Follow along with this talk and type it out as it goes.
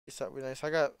That would be nice. I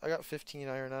got 15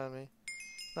 iron on me.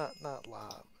 Not a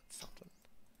lot, but something.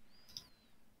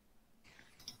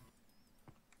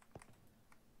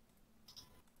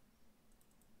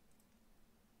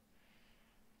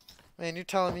 Man, you're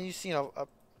telling me you seen a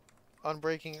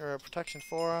unbreaking or a protection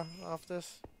 4 off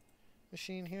this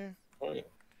machine here? Oh yeah.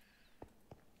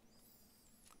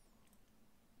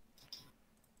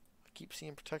 I keep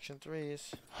seeing protection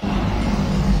 3s.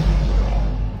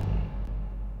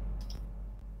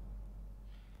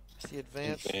 I see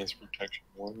advanced protection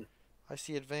 1. I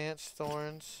see advanced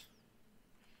thorns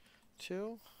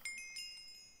 2.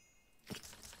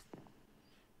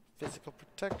 Physical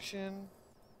protection.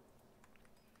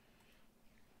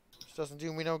 This doesn't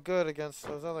do me no good against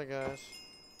those other guys.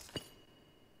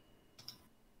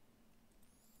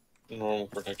 Normal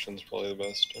protection is probably the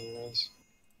best, anyways.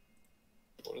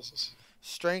 What is this?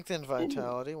 Strength and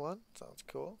vitality. 1. Sounds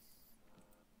cool.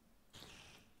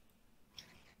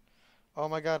 Oh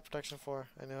my god, protection 4.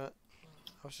 I knew it.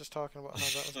 I was just talking about how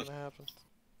that was gonna happen.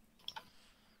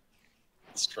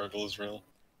 The struggle is real.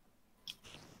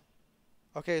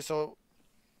 Okay, so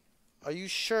are you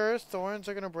sure thorns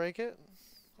are gonna break it?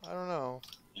 I don't know.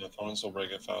 Yeah, thorns will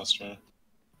break it faster,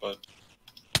 but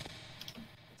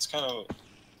it's kind of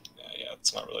yeah,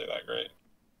 it's not really that great. It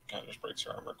kind of just breaks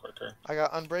your armor quicker. I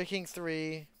got unbreaking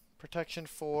 3, protection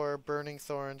 4, burning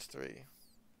thorns 3.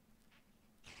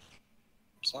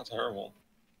 It's not terrible.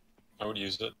 I would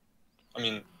use it. I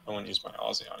mean, I wouldn't use my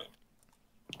Aussie on it.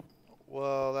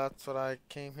 Well, that's what I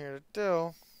came here to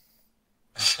do.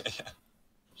 Yeah.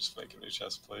 Just make a new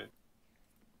chest plate.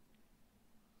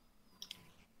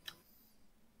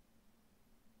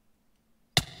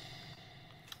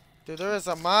 Dude, there is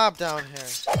a mob down here.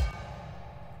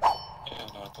 Yeah,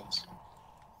 it happens.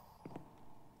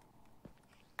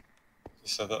 You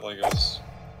said that like it was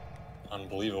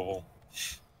unbelievable.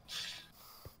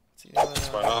 It's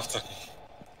quite often.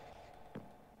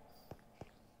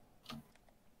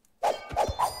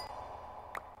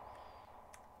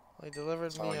 He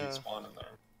delivered me a... Spawn in there.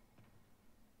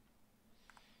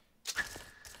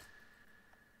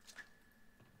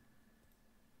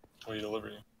 What do you deliver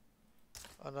you?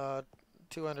 On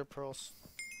 200 pearls.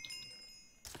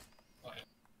 Oh,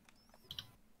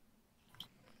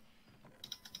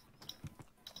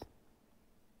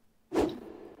 yeah.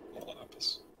 More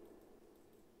lapis.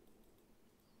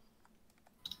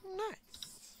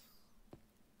 Nice.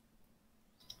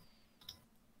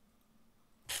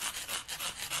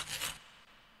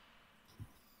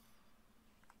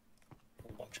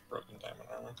 A bunch of broken diamond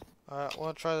armor. Alright,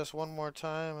 we'll try this one more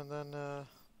time and then,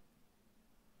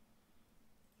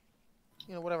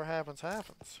 you know, whatever happens,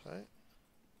 happens, right?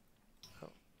 Oh.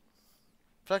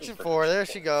 Protection 4, there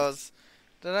she goes.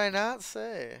 Did I not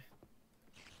say?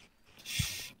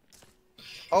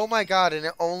 Oh my god, and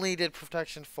it only did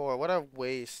protection 4. What a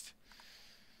waste.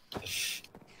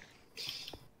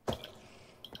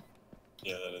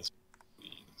 Yeah, that is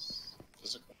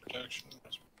physical protection.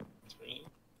 3.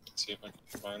 Let's see if I can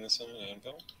combine this in an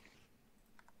anvil.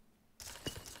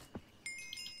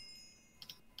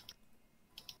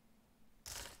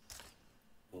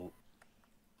 Ooh.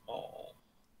 Oh.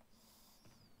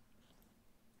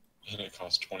 And it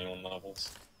costs 21 levels.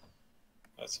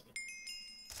 That's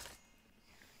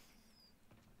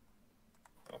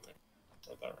I don't think I'm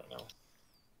worth that right now.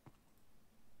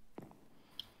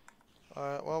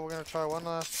 Alright, well, we're gonna try one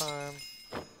last time.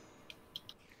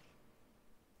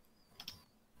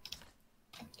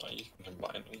 Oh, you can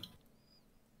combine them.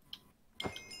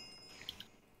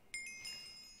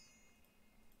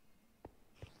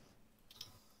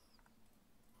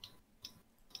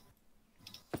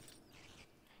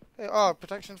 Hey, oh,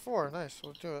 protection 4. Nice.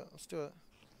 We'll do it. Let's do it.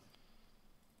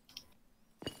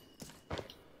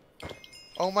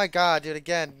 Oh my god, dude,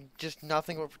 again, just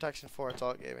nothing but protection 4. It's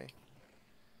all it gave me.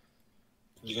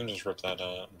 You can just rip that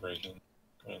out and break it.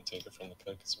 Go ahead and take it from the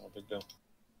pick. It's not a big deal.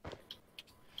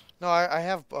 No, I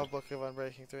have a book of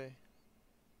Unbreaking 3.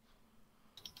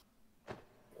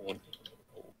 What?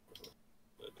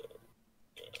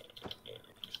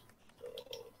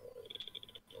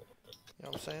 You know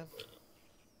what I'm saying?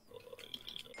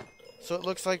 So it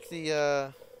looks like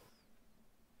the,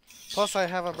 plus I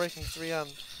have Unbreaking 3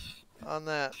 on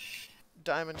that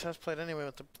diamond chest plate anyway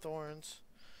with the thorns.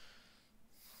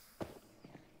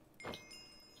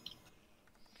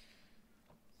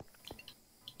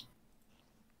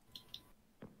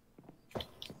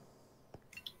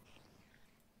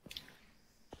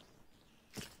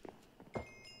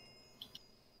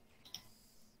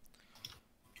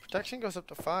 Protection goes up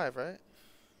to 5, right?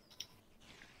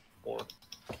 4.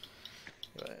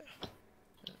 Right.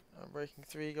 Unbreaking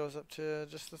 3 goes up to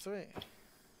just the 3.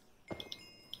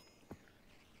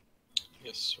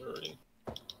 Yes, sir.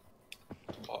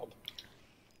 Bob.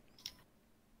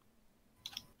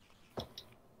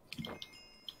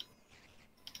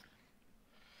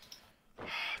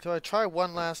 Do I try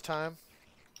one last time?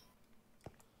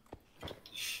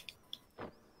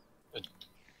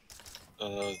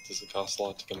 Does it cost a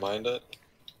lot to combine it?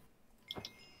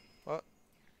 What?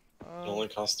 It only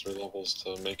costs 3 levels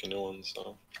to make a new one,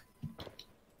 so.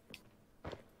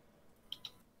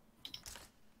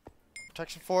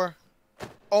 Protection 4?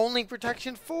 Only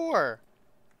protection 4!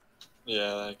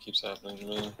 Yeah, that keeps happening to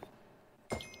me.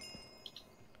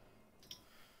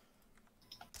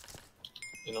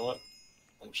 You know what?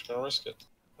 I'm just gonna risk it.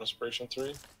 Respiration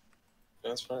 3,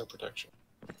 advanced fire protection.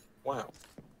 Wow,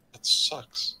 that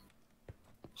sucks.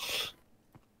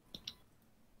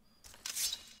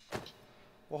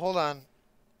 Well, hold on.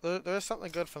 There's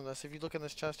something good from this. If you look in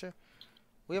this chest here,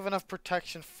 we have enough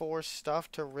protection 4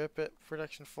 stuff to rip it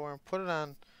protection 4 and put it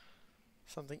on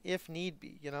something if need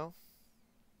be, you know?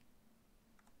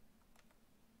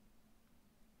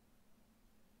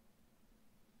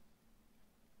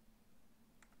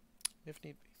 If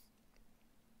need be.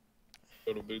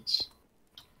 Photo boots.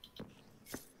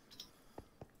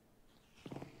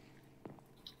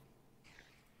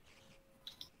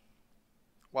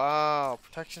 Wow,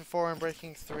 protection 4 and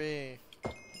breaking 3.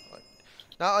 Like,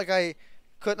 not like I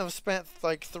couldn't have spent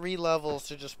like 3 levels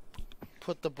to just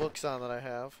put the books on that I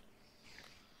have.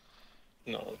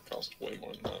 No, it costs way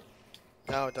more than that.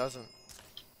 No, it doesn't.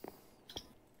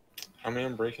 How many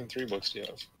Unbreaking 3 books do you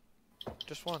have?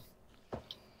 Just one.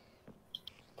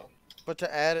 Oh. But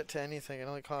to add it to anything, it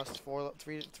only costs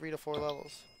 3 to 4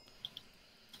 levels.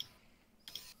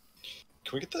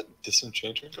 Can we get that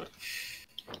disenchantment book?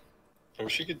 I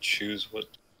wish you could choose what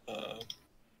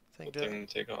thing to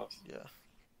take off. Yeah.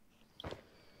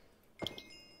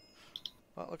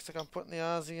 Well, it looks like I'm putting the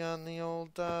Aussie on the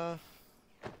old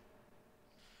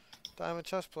diamond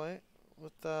chest plate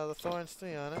with the Thorns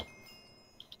 3 on it.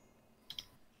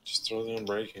 Just throw the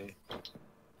Unbreaking.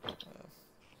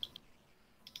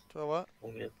 Do I what?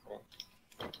 On your proc.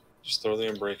 Just throw the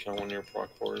Unbreaking on one of your proc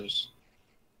 4s.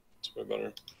 It's way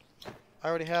better. I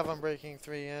already have Unbreaking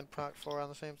 3 and proc 4 on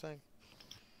the same thing.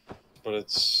 But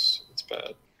it's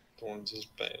bad. Thorns is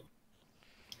bad.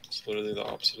 It's literally the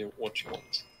opposite of what you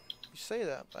want. You say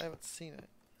that, but I haven't seen it.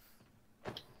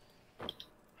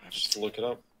 Just look it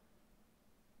up.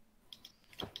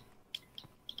 I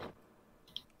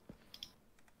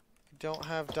don't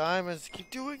have diamonds to keep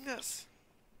doing this.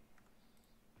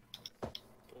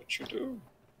 But you do.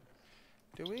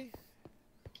 Do we?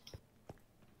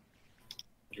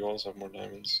 You always have more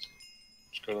diamonds.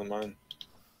 Just go to the mine.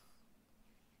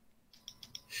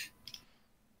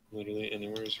 Literally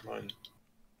anywhere is mine.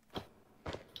 Do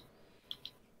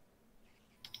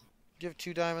you have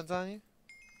 2 diamonds on you?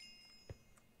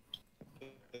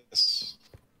 Yes.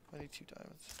 I need 2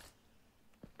 diamonds.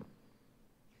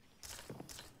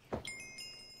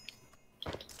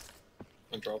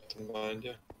 I dropped them behind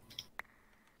you.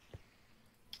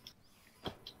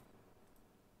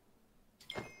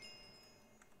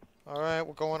 Alright,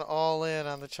 we're going all in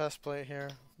on the chest plate here.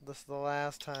 This is the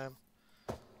last time.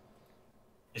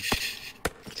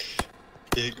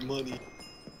 Big money.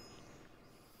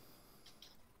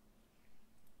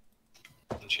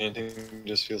 Enchanting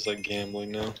just feels like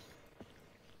gambling now.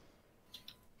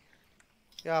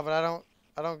 Yeah, but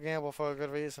I don't gamble for a good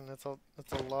reason. It's a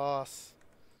loss.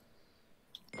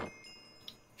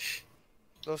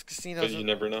 Those casinos. But you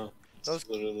never know. Those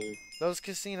literally. Those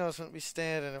casinos wouldn't be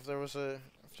standing if there was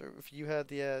if you had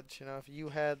the edge. You know, if you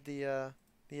had the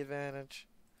advantage.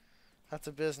 That's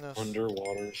a business.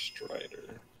 Underwater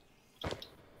Strider.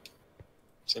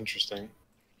 It's interesting.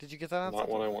 Did you get that on Not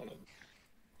something? what I wanted.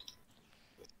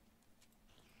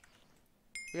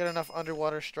 We got enough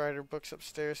Underwater Strider books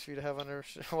upstairs for you to have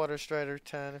Underwater Strider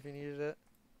 10 if you needed it.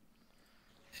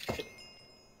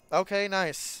 Okay,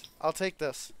 nice. I'll take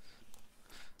this.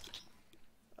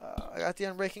 I got the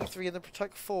Unbreaking 3 and the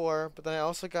Protect 4, but then I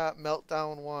also got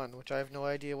Meltdown 1, which I have no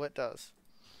idea what does.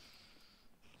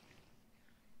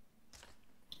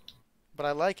 But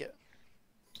I like it.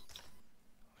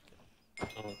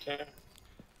 Okay.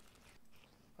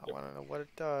 I want to know what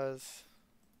it does.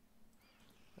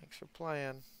 Thanks for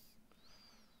playing.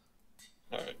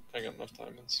 Alright, I got enough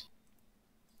diamonds.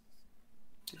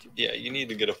 Yeah, you need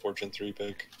to get a Fortune 3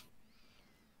 pick.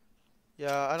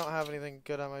 Yeah, I don't have anything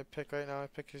good on my pick right now. My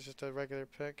pick is just a regular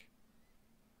pick.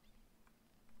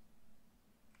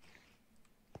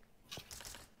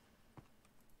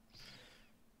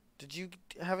 Did you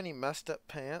have any messed up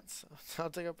pants? I'll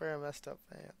take a pair of messed up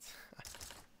pants.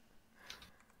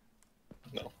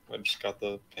 No, I just got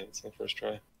the pants on the first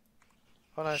try.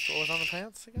 Oh, nice. What was on the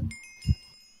pants again?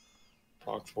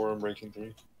 Proc 4 and breaking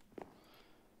 3.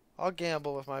 I'll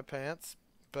gamble with my pants.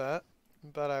 Bet.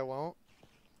 Bet I won't.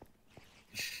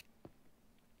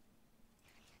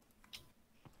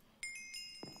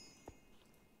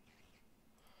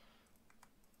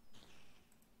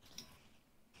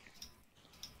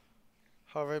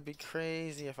 However, it'd be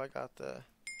crazy if I got the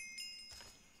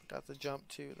jump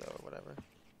too, though, or whatever.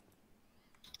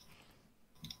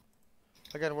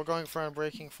 Again, we're going for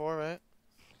Unbreaking 4, right?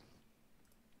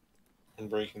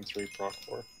 Unbreaking 3, proc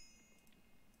 4.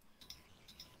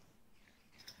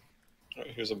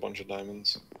 Alright, here's a bunch of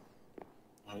diamonds.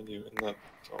 Behind you, and that.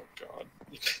 Oh god.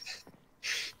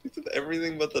 You did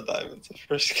everything but the diamonds at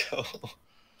first go.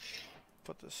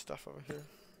 Put this stuff over here.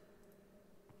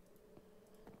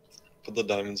 Put the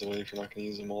diamonds away if you're not going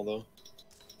to use them all, though.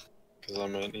 Because I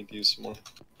might need to use some more.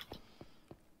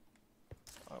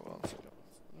 Oh, well, let's go.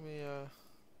 Let me,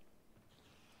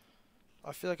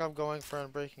 I feel like I'm going for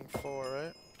Unbreaking 4,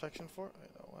 right? Protection 4?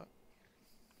 Wait, no, what?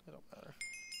 It don't matter.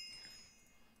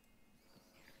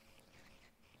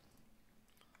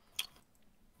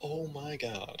 Oh my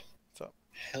god. What's up?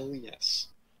 Hell yes.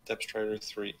 Depth Strider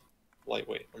 3.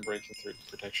 Lightweight. Unbreaking 3.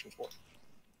 Protection 4.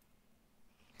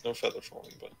 No feather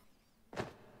falling, but... I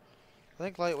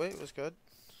think lightweight was good.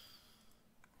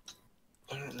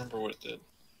 I don't remember what it did.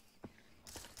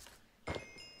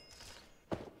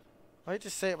 I hate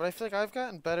to say it, but I feel like I've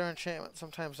gotten better enchantment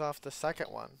sometimes off the second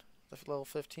one. The level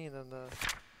 15 than the...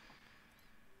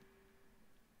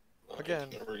 Again.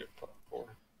 I can never get proc 4.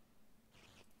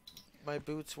 My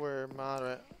boots were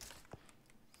moderate.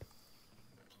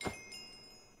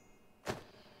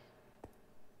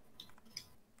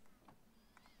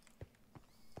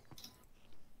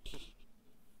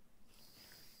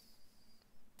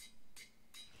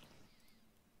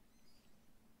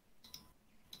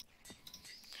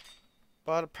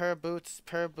 Bought a pair of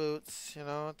boots, you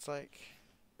know, it's like...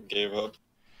 Gave up.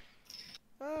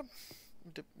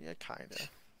 Yeah, kinda.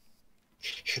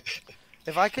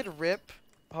 If I could rip...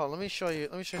 Oh, let me show you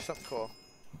something cool.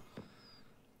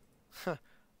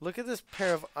 Look at this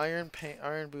pair of iron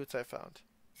boots I found.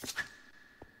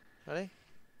 Ready?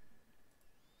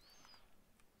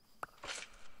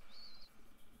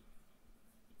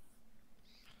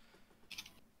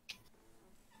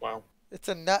 Wow. It's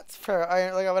a nuts pair of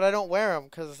iron, like, but I don't wear them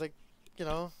because it's like, you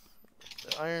know,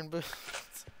 iron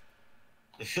boots.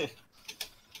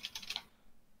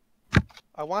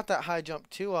 I want that high jump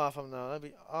 2 off them though. That'd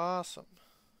be awesome.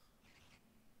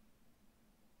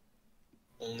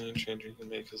 Only change you can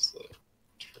make is the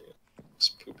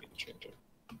pooping changer.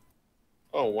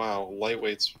 Oh wow,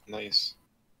 lightweight's nice.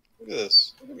 Look at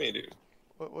this. Look at me, dude.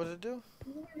 What did it do?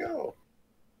 Look at me go.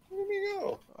 Look at me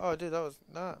go. Oh, dude, that was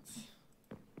nuts.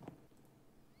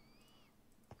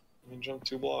 I can jump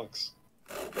 2 blocks.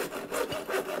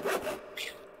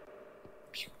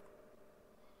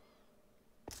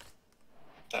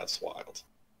 That's wild.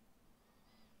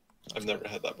 I've never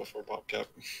had that before, PopCap.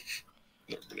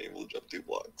 Never been able to jump 2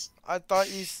 blocks. I thought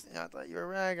you were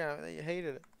ragging on it, that you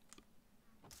hated it.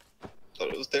 Thought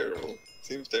it was terrible.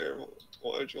 Seems terrible.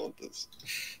 Why would you want this?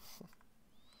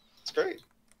 It's great.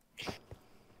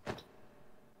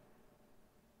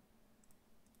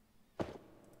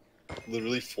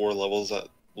 Literally 4 levels at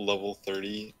level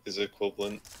 30 is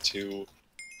equivalent to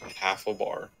half a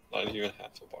bar. Not even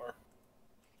half a bar.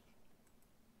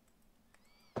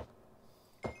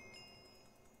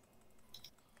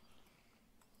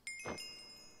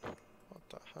 What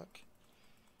the heck?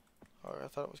 Oh, I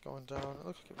thought it was going down. It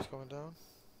looks like it was going down.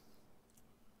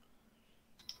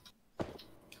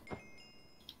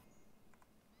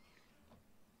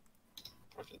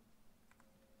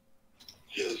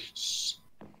 Yes.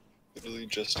 Literally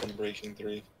just Unbreaking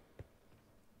 3. It's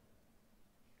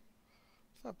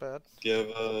not bad. Do you have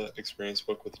a experience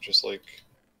book with just like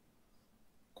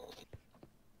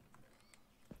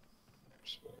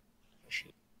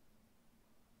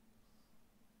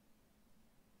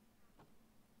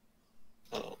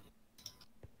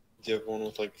do you have one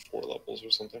with like 4 levels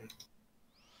or something?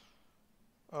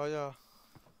 Oh yeah.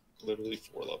 Literally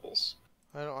 4 levels.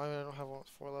 I don't have one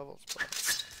with 4 levels, but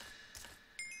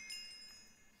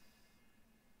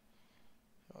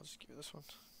I'll just give you this one.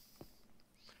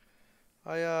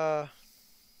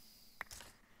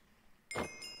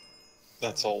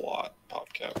 That's a lot,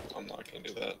 PopCap. I'm not gonna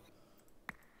do that.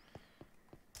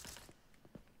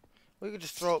 We could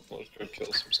just throw. Let's go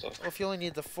kill some stuff. Well, if you only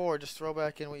need the 4, just throw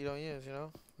back in what you don't use. You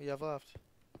know, what you have left.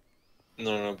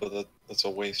 No, but that's a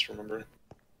waste. Remember?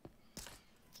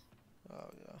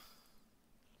 Oh yeah.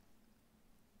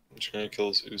 I'm just gonna kill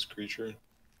this ooze creature.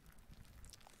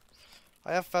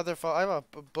 I have feather fall. I have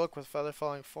a book with feather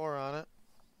falling 4 on it.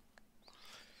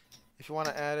 If you want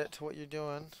to add it to what you're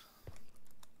doing.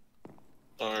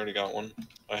 I already got one.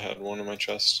 I had one in my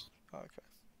chest.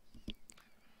 Okay.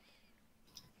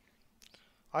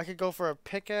 I could go for a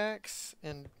pickaxe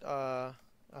and a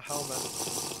helmet.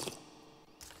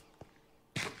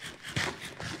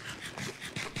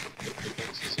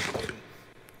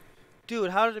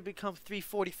 Dude, how did it become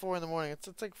 3:44 in the morning?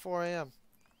 It's like 4 a.m.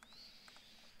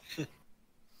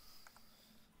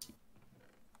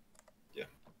 Yeah.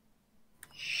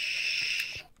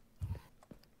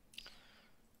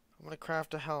 I'm gonna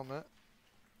craft a helmet,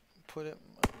 put it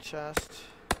in my chest,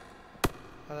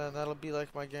 and then that'll be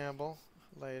like my gamble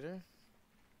later.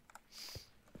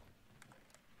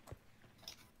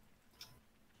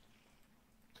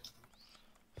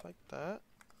 Like that.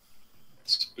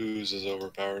 This ooze is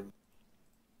overpowered.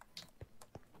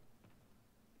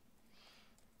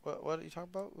 What are you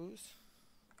talking about? Ooze?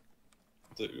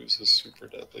 The ooze is super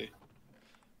deadly.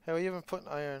 Hey, we haven't put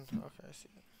iron. Okay, I see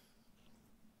it.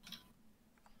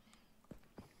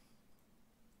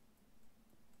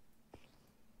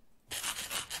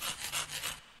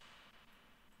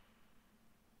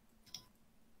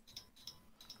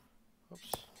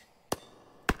 Oops.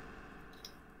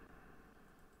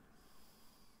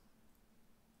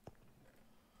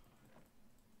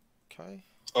 Okay.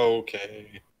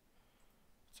 Okay.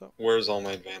 So, Where's all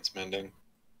my advanced mending?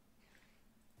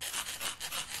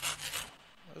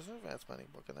 there's an advanced mining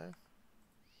book in there.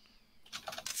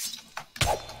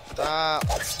 Stop!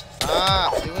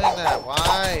 Stop doing that!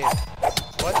 Why?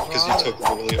 What's wrong? Because you took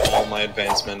literally all my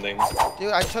advanced mending.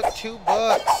 Dude, I took 2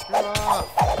 books. Screw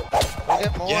off. Go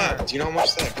get more. Yeah, do you know how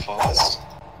much that cost?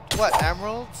 What,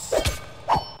 emeralds?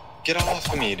 Get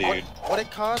off of me, dude. What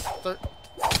it cost?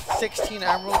 16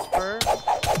 emeralds per?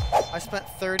 I spent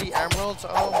 30 emeralds?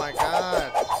 Oh my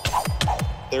god.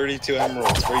 32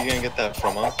 emeralds. Where are you gonna get that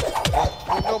from, huh?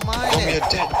 We can go mine Call me a it.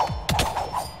 dead.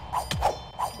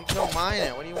 We can go mine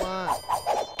it. What do you want?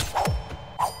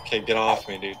 Okay, get off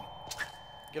me, dude.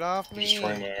 Get off You're me.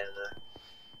 destroying my armor.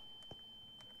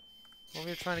 Well,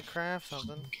 we were trying to craft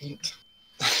something.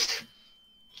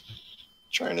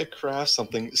 Trying to craft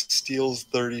something steals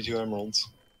 32 emeralds.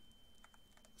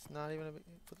 It's not even a big...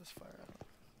 Put this fire out.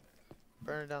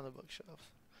 Burn down the bookshelves.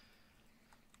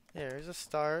 Yeah, here's a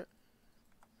start.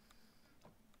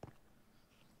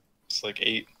 It's like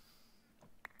 8.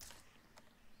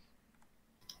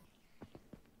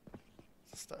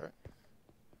 It's a start.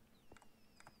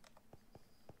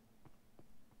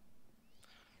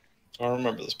 I'll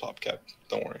remember this pop cap.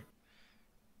 Don't worry.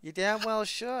 You damn well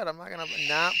should. I'm not gonna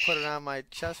not put it on my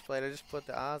chest plate. I just put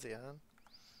the Aussie on.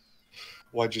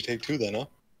 Why'd you take 2 then, huh?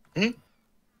 Hmm?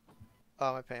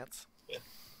 Oh, my pants. Yeah.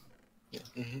 Yeah.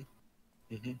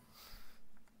 Mm-hmm. Mm-hmm.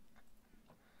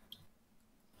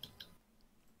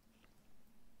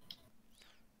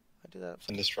 I do that.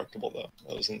 Indestructible, though.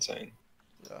 That was insane.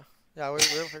 Yeah. Yeah,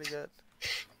 we're pretty good.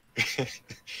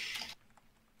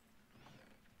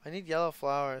 I need yellow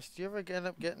flowers. Do you ever end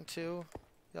up getting 2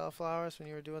 yellow flowers when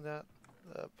you were doing that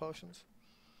potions?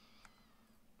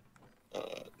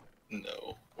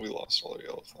 No. We lost all our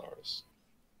yellow flowers.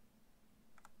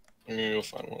 I'm gonna go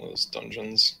find one of those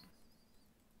dungeons.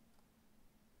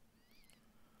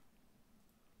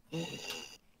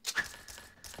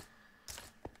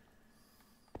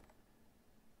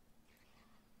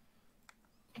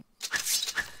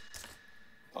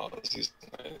 Oh, this is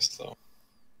nice, though.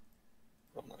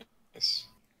 Oh, nice.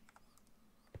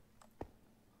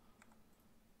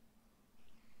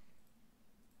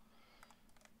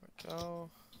 There we go.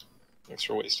 Thanks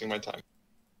for wasting my time.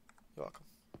 You're welcome.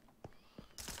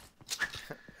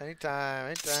 Anytime,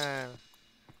 anytime.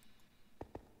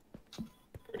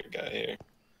 Great guy here.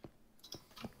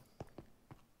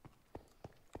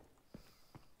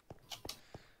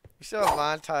 We still have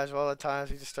montage of all the times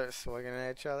we just start swinging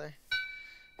at each other.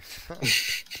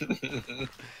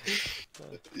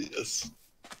 Yes.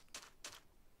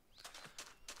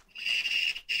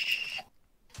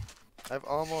 I've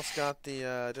almost got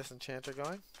the disenchanter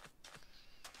going.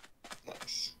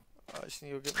 Nice. I just need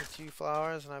to go get me 2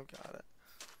 flowers and I've got it.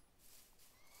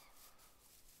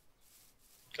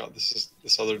 God,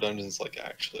 this other dungeon's like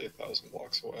actually 1,000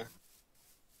 blocks away.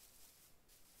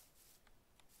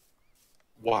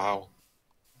 Wow.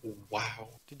 Wow.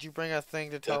 Did you bring a thing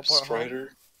to Depth teleport home?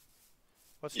 Strider.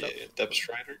 What's Yeah, that? Depth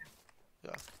Strider.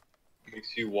 Yeah.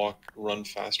 Makes you run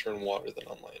faster in water than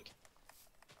on land.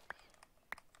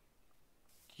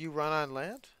 You run on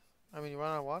land? I mean, you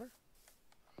run on water?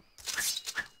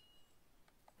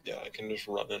 Yeah, I can just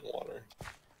run in water.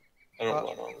 I don't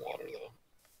run on water though.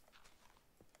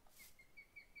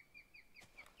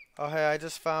 Oh, hey, I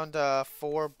just found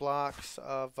 4 blocks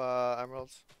of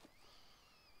emeralds.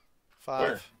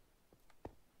 Where?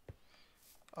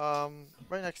 5.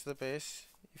 Right next to the base.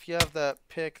 If you have that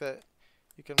pick that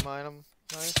you can mine them,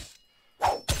 nice.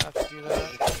 Have to do that.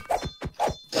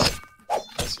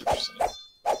 I see what you're saying.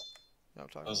 No, I'm I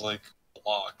talking was about. like,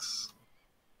 blocks.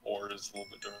 Or is a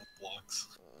little bit different than blocks.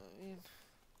 I mean,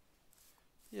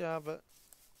 yeah, but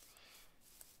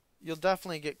you'll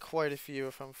definitely get quite a few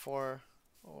from 4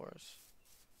 ores.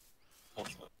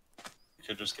 Hopefully. You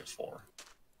could just get 4.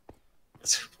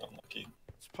 It's super unlucky.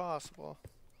 It's possible.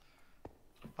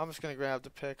 I'm just gonna grab the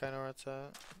pick. I know where it's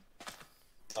at.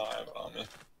 Oh, I have it on me.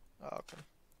 Oh, okay.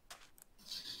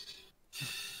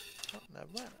 Oh, never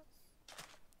mind.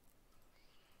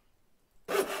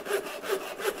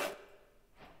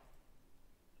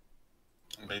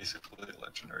 I'm basically a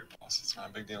legendary boss. It's not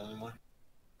a big deal anymore.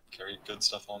 Carry good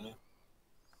stuff on me.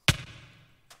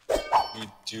 We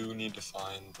do need to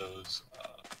find those,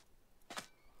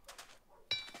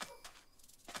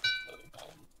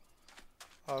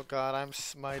 Oh god, I'm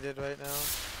smited right now.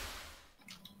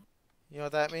 You know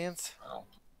what that means?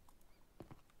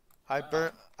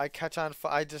 wow. I catch on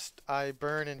I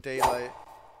burn in daylight.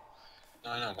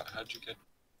 No, I know, but how'd you get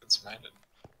smited?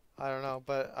 I don't know,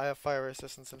 but I have fire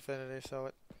resistance infinity, so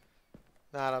it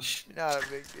not a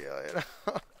big deal, you know.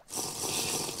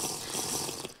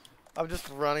 I'm just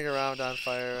running around on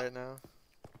fire right now.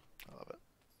 I love it.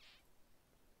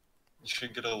 You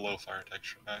should get a low fire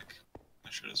texture pack. I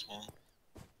should as well.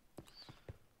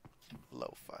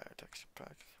 Low fire texture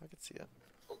pack. I can see it.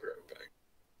 I'll grab it back.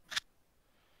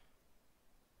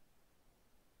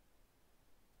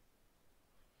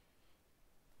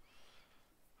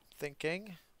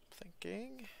 Thinking.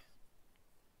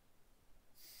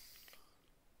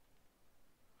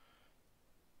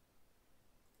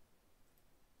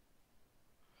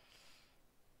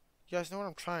 You guys know what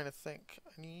I'm trying to think.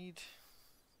 I need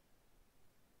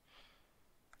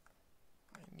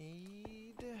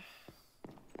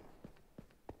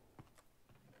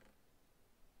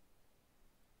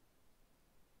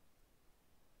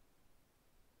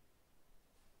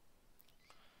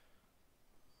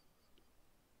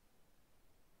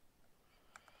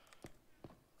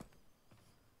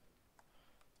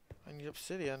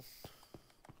obsidian.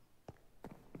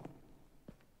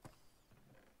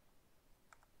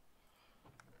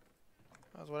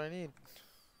 That's what I need.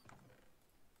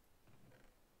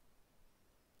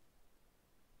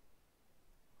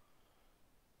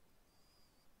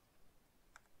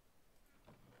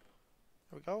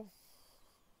 There we go.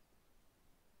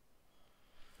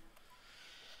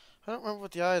 I don't remember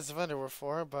what the eyes of Ender were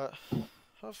for, but that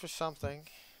was for something.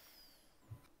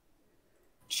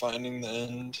 Finding the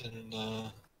end and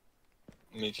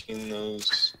making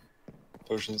those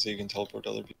potions that you can teleport to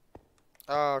other people.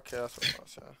 Oh, okay, that's what it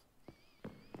was, yeah.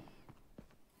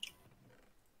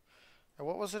 And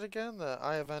what was it again? The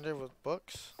Eye of Ender with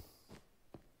books?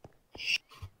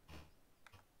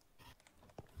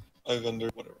 I've under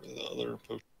whatever the other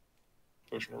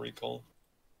potion of recall.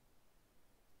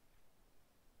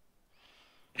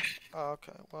 Oh,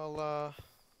 okay. Well,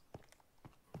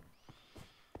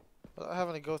 without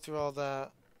having to go through all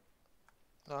that.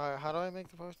 How do I make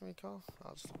the potion recall?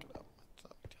 I'll just look it up. It's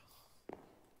not a big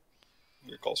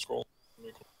deal. Recall scroll.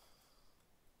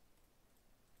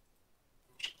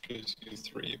 Gives you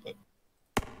 3, but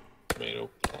tomato,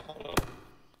 potato.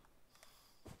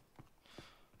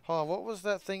 Hold on, what was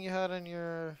that thing you had in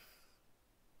your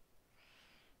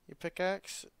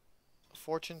pickaxe?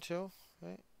 Fortune 2,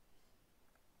 right?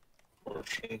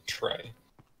 Fortune tray.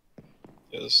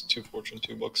 Yeah, there's 2 Fortune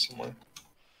 2 books somewhere.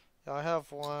 Yeah, I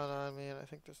have one on me, and I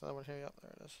think there's another one here. Yep,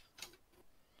 there it is.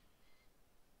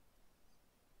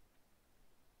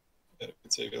 Yeah, it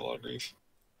could save you a lot of grief.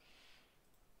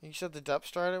 You said the depth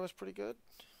strider was pretty good?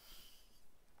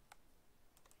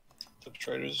 The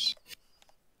traders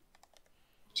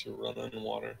to run in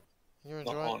water. You're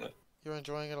Not enjoying on it. You're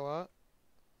enjoying it a lot?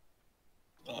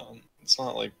 It's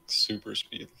not like super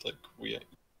speed like we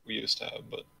used to have,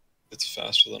 but it's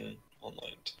faster than on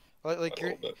land.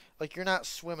 Like you're not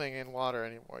swimming in water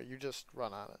anymore. You just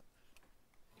run on it.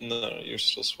 No, you're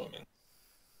still swimming,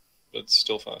 but it's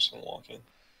still faster than walking.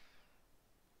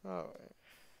 Oh.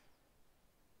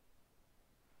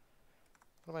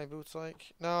 What are my boots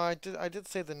like? No, I did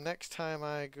say the next time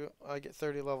I get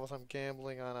 30 levels, I'm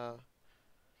gambling on a.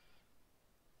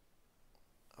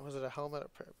 Was it a helmet or a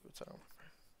pair of boots? I don't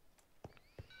remember.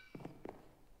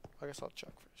 I guess I'll check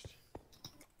first.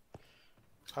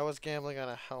 I was gambling on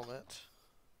a helmet.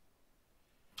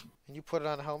 And you put it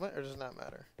on a helmet, or does it not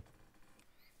matter?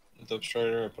 The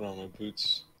strider, I put on my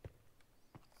boots.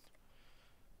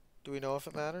 Do we know if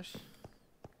it matters?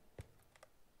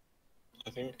 I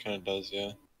think it kind of does,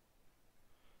 yeah.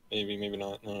 Maybe, maybe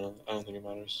not. No, no, I don't think it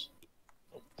matters.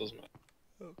 Nope, doesn't matter.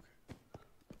 Okay.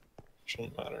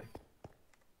 Shouldn't matter.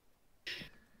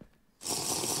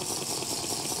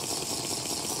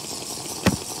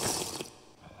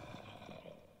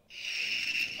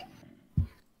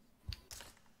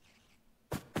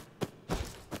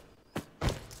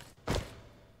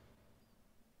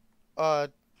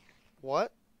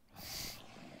 What?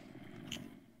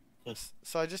 Hmm.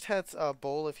 So I just had a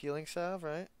bowl of healing salve,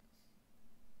 right?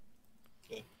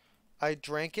 Yeah. I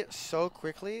drank it so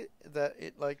quickly that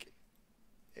it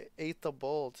ate the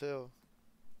bowl too.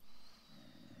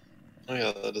 Oh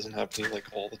yeah, that doesn't happen to me like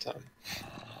all the time.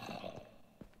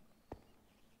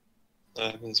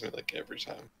 That happens to me like every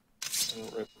time. I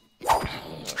don't rip.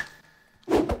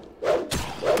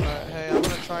 Alright, hey, I'm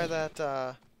gonna try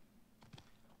that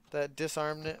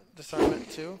disarmament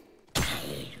too.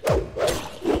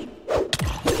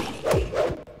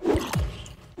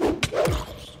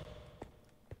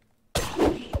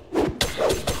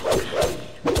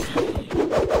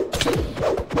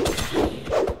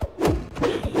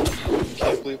 I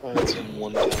can't believe I haven't seen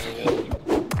one tower yet.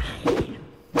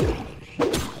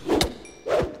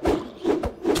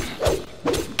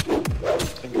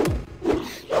 Think about it.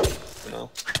 You know?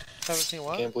 Haven't seen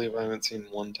what? Can't believe I haven't seen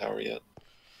one tower yet.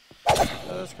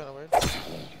 Oh, that's kind of weird.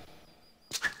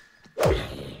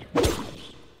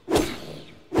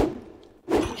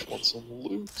 Just want some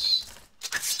loot.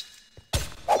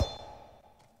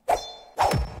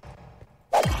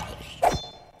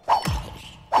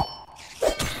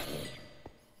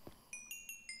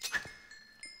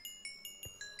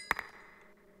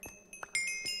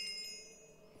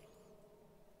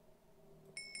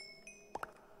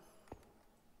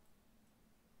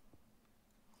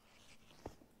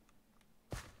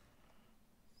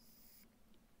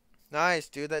 Nice,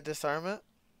 dude. That disarmament.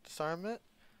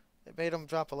 It made him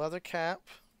drop a leather cap,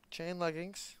 chain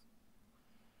leggings,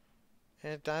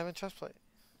 and a diamond chestplate.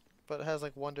 But it has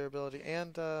like one durability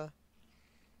and no,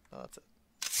 that's it.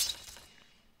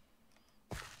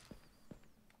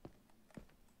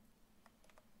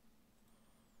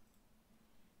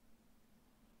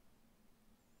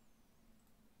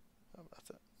 Oh, that's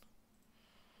it.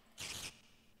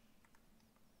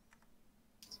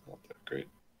 It's not that great.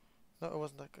 No, it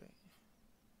wasn't that great.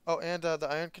 Oh, and the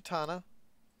iron katana.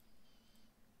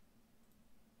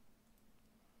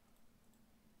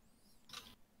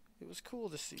 It was cool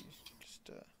to see.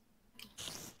 Just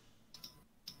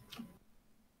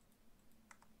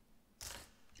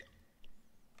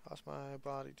how's my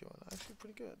body doing? Actually,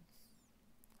 pretty good.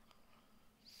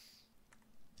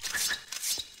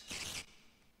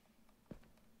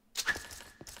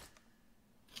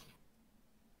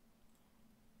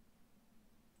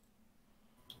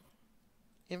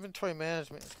 Inventory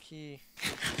management is key.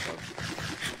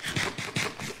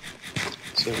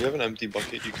 So if you have an empty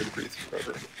bucket, you could breathe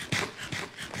forever.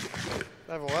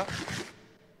 I have a what?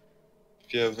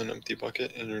 If you have an empty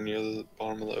bucket and you're near the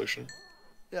bottom of the ocean,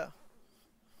 Yeah.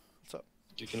 What's up?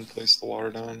 you can place the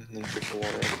water down and then pick the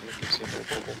water up and it gives you an air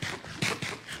bubble.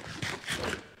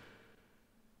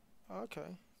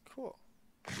 Okay, cool.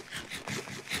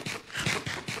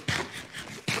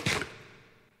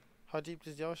 How deep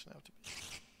does the ocean have to be?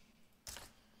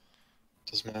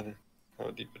 Doesn't matter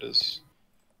how deep it is.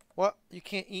 What? You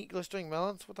can't eat glistering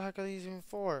melons? What the heck are these even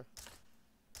for?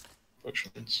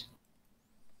 Oceans.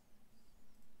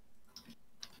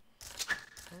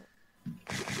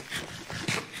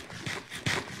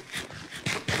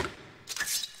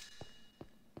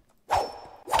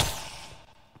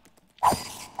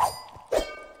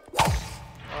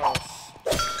 Oh,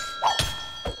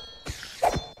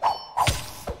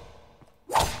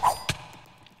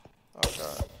 oh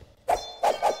god.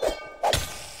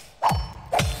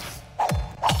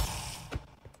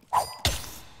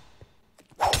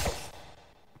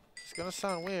 It's gonna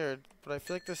sound weird, but I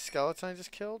feel like the skeleton I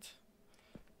just killed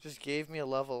just gave me a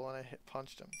level when I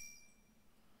punched him.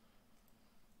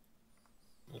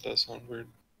 That does sound weird.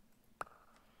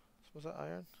 So was that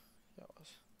iron? Yeah, it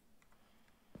was.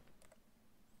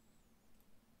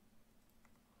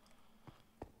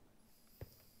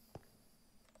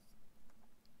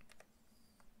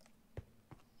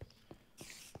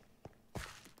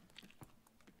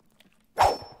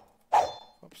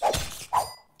 Whoops.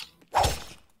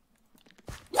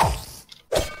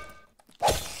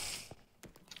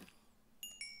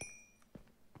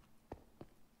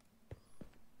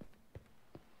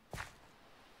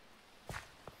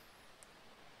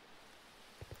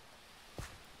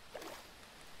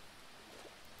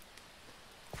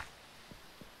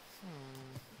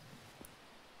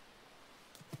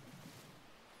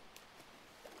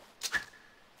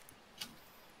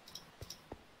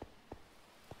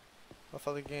 With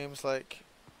other games like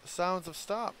the sounds have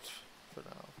stopped for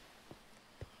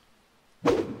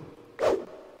now.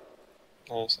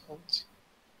 All sounds.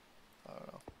 I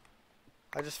don't know.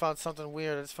 I just found something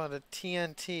weird. I just found a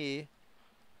TNT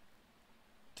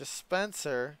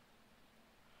dispenser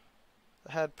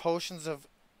that had potions of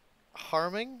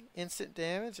harming, instant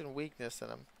damage, and weakness in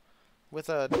them, with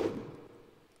a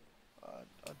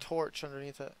torch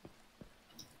underneath it.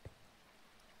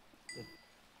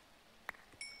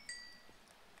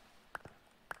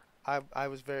 I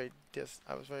was very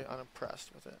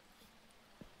unimpressed with it.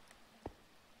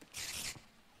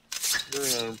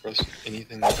 Very unimpressed with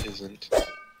anything that isn't.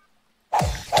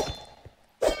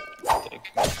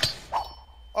 Thank goodness.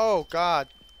 Oh God!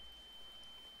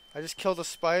 I just killed a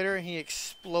spider and he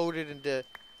exploded into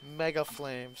mega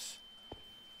flames.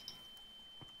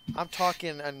 I'm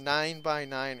talking a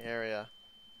 9x9 area.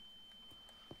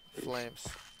 Flames.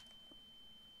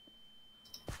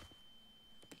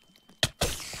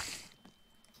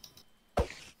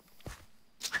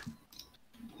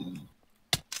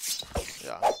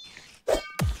 Yeah.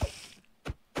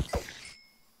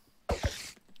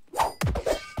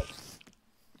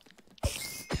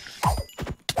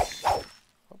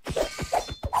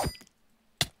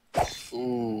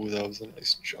 Ooh, that was a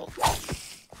nice jump.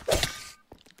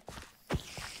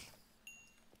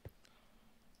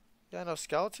 Yeah, no,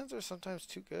 skeletons are sometimes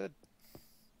too good.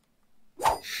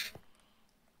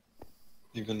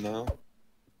 Even now?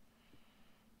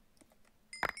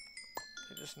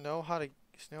 They just know how to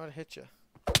hit you.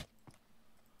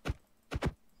 I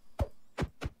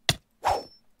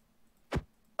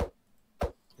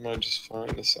might just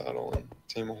find a saddle and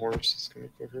tame a horse. It's gonna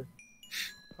be quicker.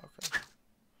 Okay.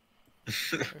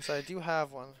 Because I do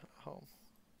have one at home.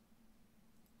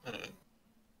 Alright.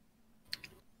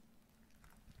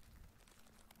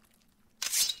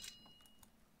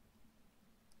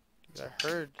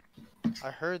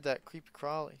 I heard that creepy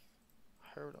crawly. I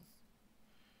heard him.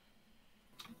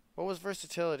 What was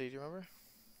versatility? Do you remember?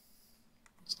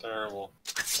 It's terrible.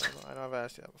 I know I've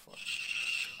asked you that before.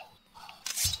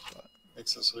 But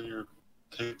Makes it so your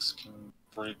picks can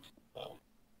break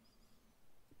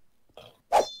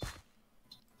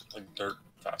like dirt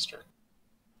faster.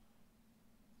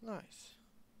 nice.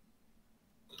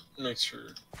 Makes your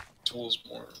tools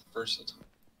more versatile.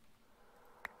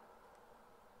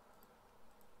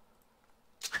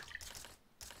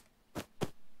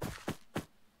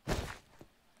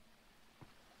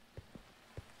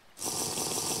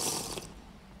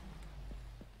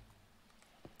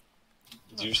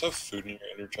 Do you just have food in your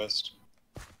ender chest?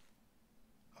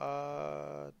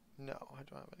 No, I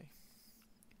don't have any.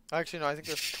 Actually, no, I think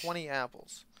there's 20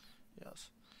 apples. Yes.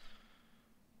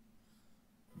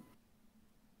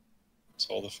 It's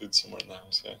all the food somewhere in the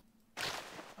house, yeah.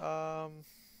 You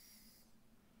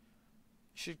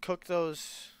should cook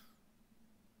those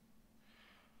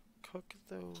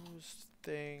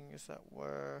things that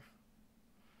were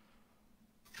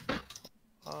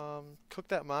cook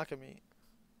that maca meat.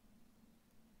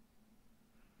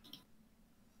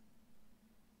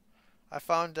 I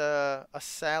found a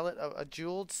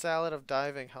jeweled salad of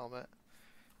diving helmet.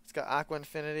 It's got Aqua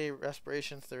Infinity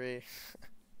Respiration 3.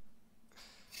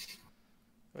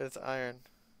 But it's iron.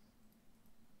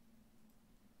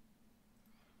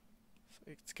 So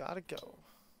it's gotta go.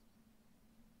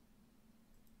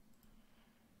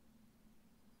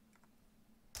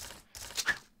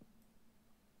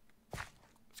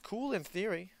 It's cool in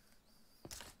theory.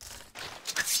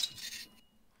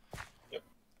 Yep.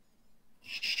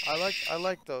 I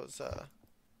like those ones.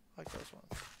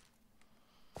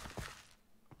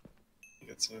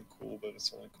 It's something cool, but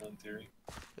it's only cool in theory.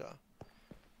 Yeah.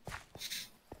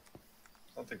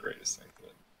 Not the greatest thing,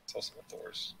 but it's also not the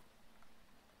worst.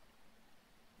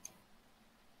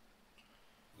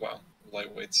 Wow,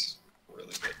 lightweight's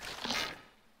really good.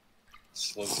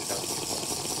 Slows you down as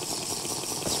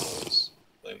well as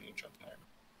letting you jump higher.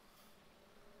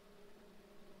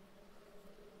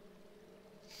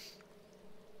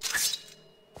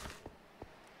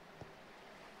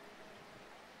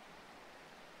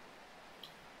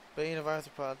 Bane of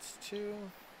Arthropods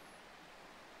 2.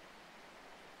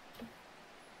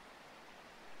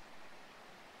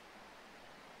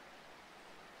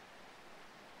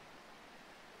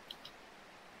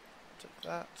 Take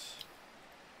that.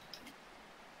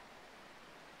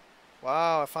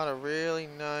 Wow, I found a really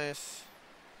nice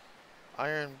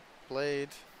iron blade.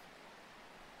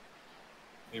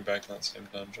 Are you back in that same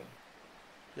dungeon?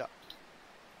 Yeah.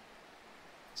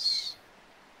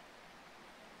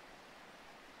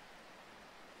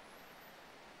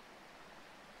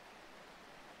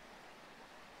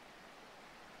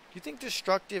 you think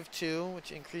destructive 2,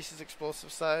 which increases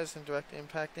explosive size and direct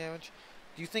impact damage,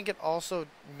 do you think it also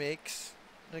makes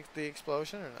like the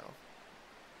explosion or no?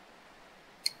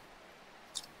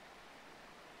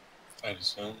 I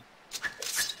assume.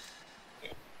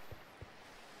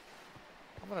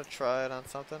 I'm gonna try it on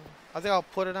something. I think I'll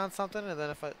put it on something, and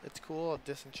then if it's cool, I'll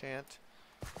disenchant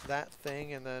that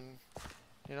thing, and then,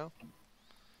 you know,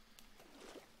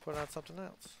 put it on something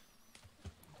else.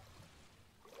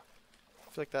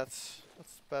 I feel like that's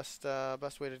the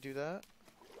best way to do that.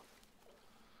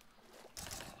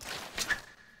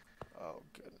 Oh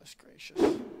goodness gracious!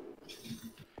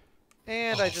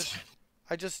 And Oh,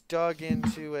 I just dug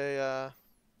into a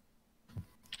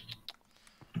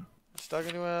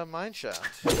mine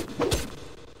shaft.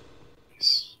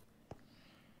 nice.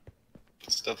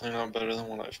 It's definitely not better than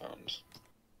what I found.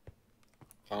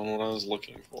 Found what I was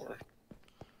looking for.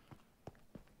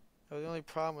 Oh, the only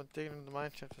problem with digging into the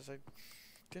mine shaft is I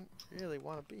didn't really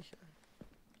want to be here.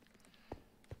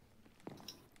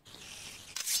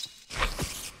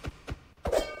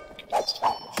 It's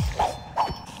time to fight.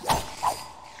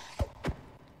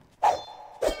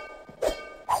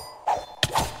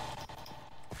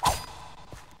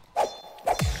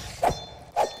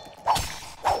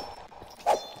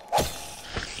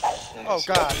 Oh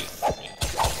God!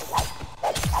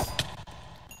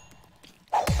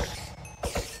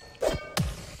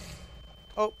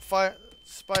 Oh, fire!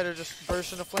 Spider just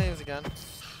burst into flames again.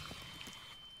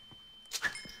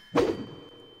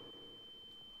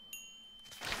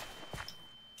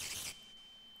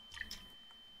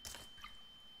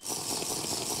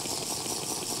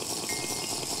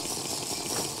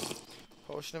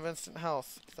 Potion of instant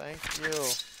health. Thank you.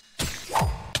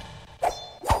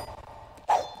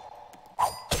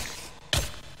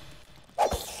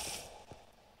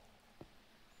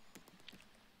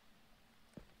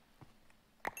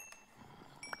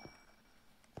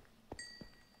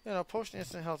 You know, potion of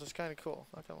instant health is kind of cool.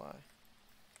 Not gonna lie.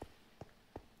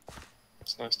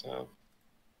 It's nice to have.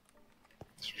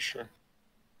 That's for sure.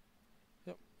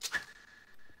 Yep.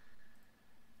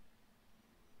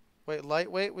 Wait,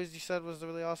 lightweight was you said was the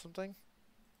really awesome thing?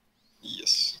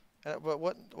 Yes. But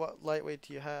what lightweight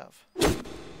do you have?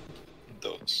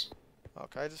 Those.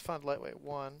 Okay, I just found lightweight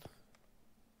 1.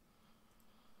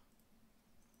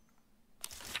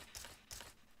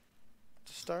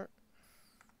 To start.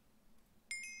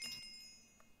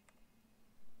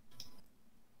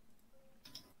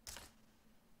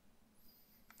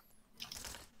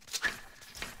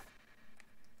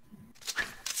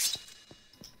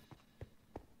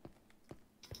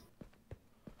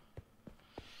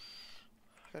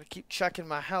 Gotta keep checking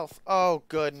my health. Oh,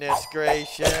 goodness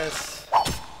gracious.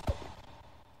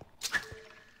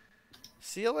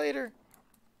 See you later.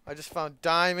 I just found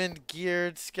diamond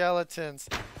geared skeletons.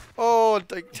 Oh,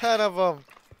 like 10 of them.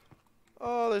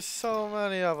 Oh, there's so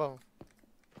many of them.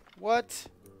 What?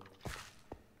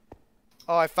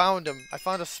 Oh, I found them. I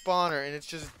found a spawner, and it's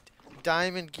just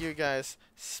diamond gear guys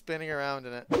spinning around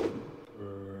in it.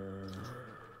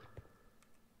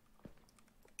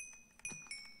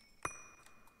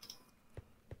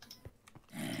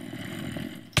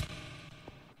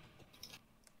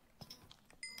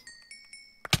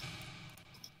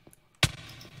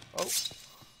 Oh.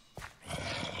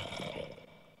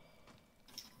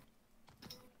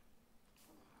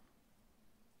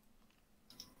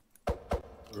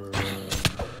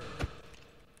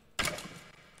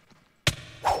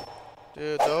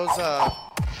 Dude, those,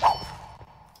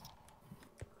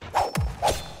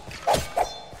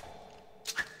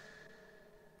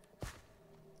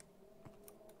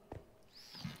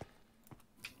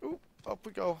 Oop, up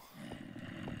we go.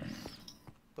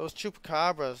 Those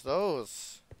chupacabras,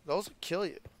 those will kill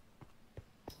you.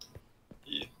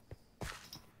 Yeah.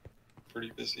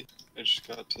 Pretty busy. I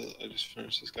just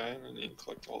finished this guy and I need to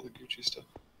collect all the Gucci stuff.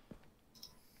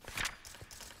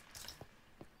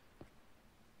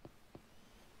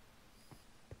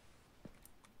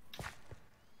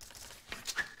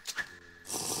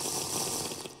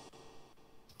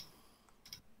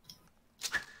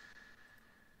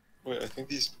 Wait, I think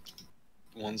these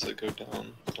ones that go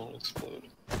down don't explode.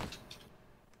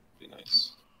 Be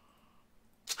nice.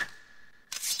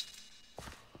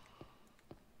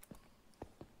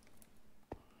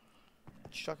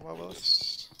 What you talking about,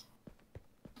 Willis?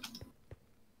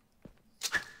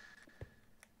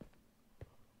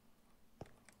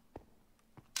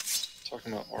 Yes.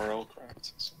 Talking about RLcraft.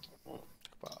 That's what I'm talking about.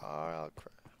 Talk about RLcraft.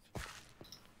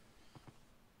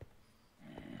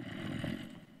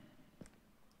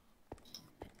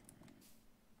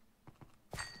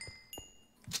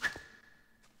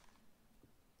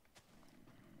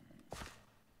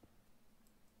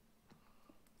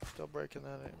 still breaking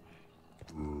that in.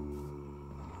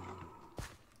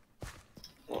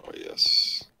 Oh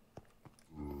yes.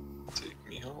 Take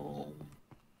me home.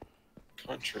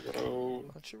 Country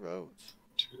road. Country roads.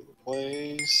 To the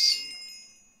place.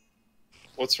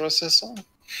 What's the rest of this song?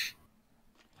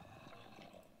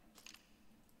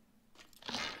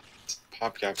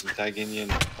 Pop cap and tagging in.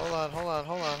 Hold on, hold on,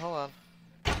 hold on, hold on.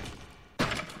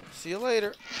 See you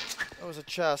later. That was a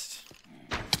chest.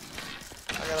 I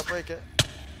gotta break it.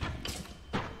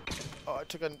 Oh, I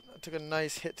took a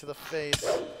nice hit to the face.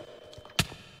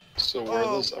 So where are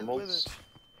those emeralds?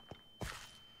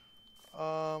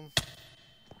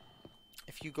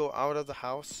 If you go out of the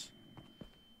house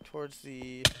towards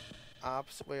the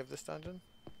opposite way of this dungeon,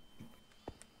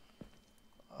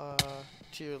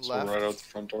 to your left. So right out the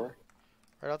front door.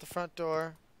 Right out the front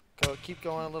door. Keep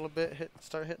going a little bit.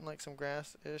 Start hitting like some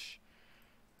grass-ish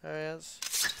areas.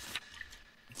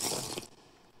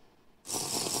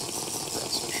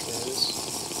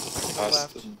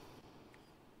 Past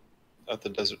at the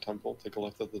desert temple. Take a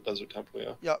left at the desert temple.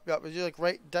 Yeah. Yep. You're like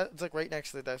right. It's like right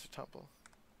next to the desert temple.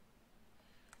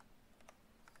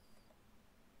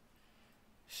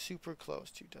 Super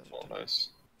close to desert. Oh, nice.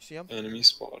 See him? Enemy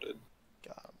spotted.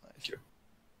 Got him. Nice. Thank you.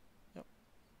 Yep.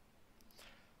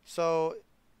 So,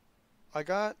 I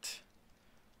got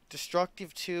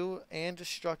Destructive 2 and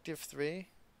Destructive 3.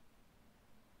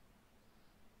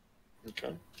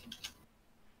 Okay.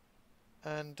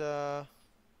 And,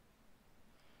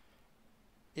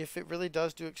 if it really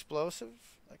does do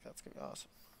explosive, like, that's gonna be awesome.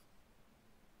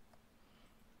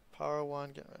 Power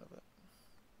 1, get rid of it.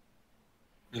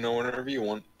 You know, whenever you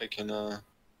want, I can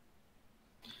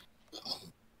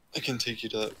take you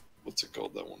to that, what's it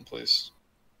called, that one place.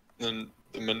 Then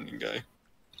the mending guy.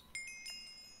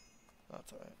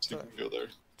 That's alright. So you can go there.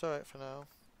 It's alright for now.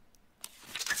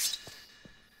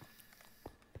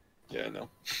 Yeah, I know.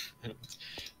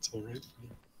 It's alright.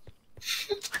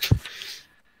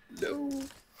 No.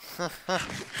 Well,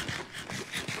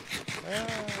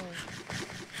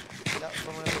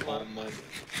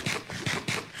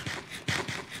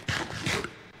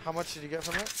 how much did you get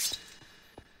from it?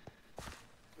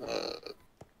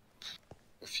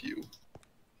 A few.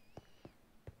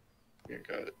 I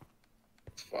got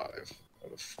 5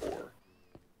 out of 4.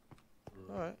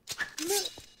 Alright.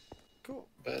 Cool.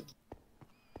 Bad.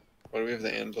 Why do we have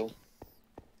the anvil?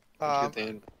 I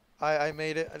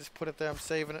made it. I just put it there. I'm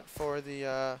saving it for the,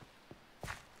 I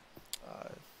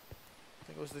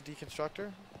think it was the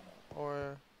deconstructor?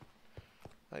 Or,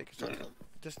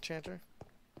 disenchanter?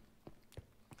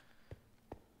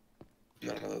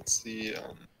 No, that's the,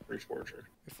 reforger.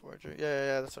 Reforger.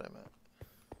 Yeah, that's what I meant.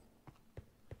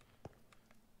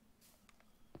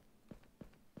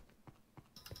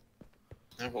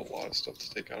 I have a lot of stuff to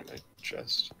take out of my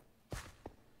chest.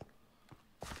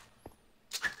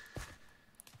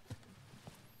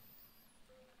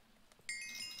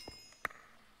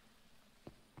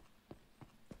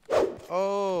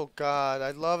 Oh god,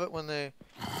 I love it when they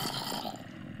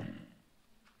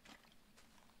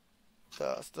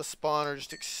the spawner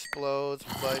just explodes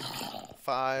with like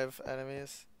 5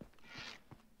 enemies.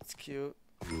 It's cute.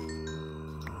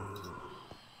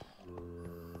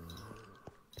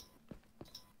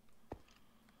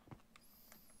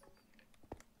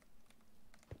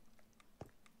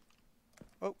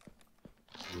 Oh,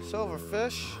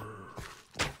 silverfish.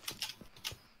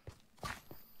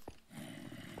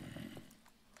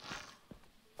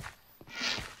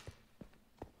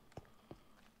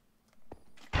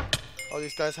 Oh,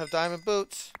 these guys have diamond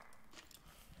boots.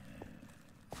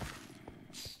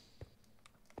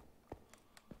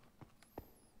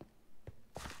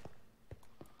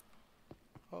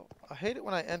 Oh, I hate it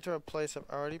when I enter a place I've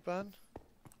already been.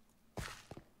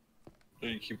 Are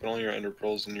you keeping all your ender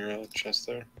pearls in your chest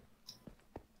there?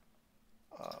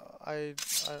 I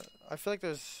feel like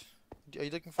there's. Are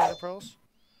you looking for ender pearls?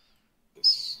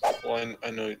 Yes. Well,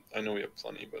 I know we have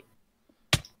plenty, but.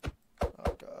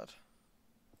 Oh god.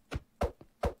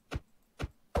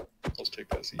 Let's take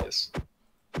that as a yes.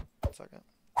 1 second.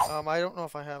 I don't know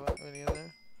if I have any in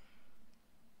there.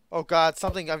 Oh god,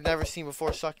 something I've never seen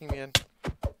before sucking me in.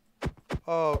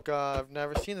 Oh god, I've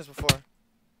never seen this before.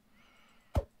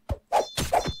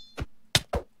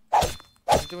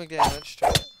 I'm doing damage to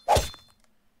it.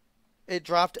 It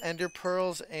dropped ender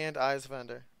pearls and eyes of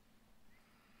ender.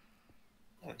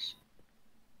 Nice.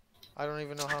 I don't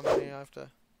even know how many I have to.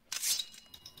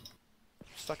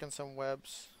 Stuck in some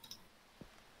webs.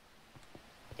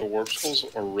 The warp skulls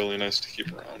are really nice to keep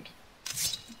around.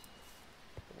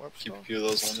 Warp Keep skull? a few of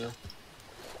those on you.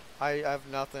 I have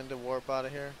nothing to warp out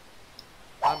of here.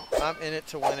 I'm in it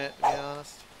to win it, to be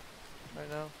honest. Right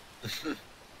now.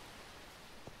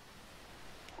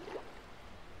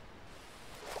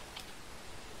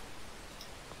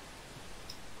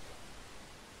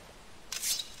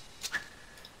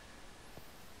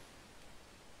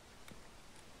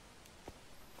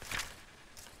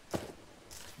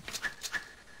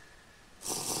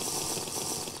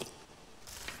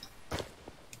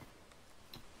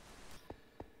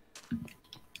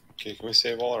 Okay, can we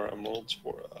save all our emeralds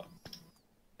for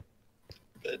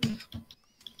bed?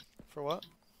 For what?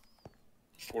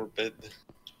 For bed.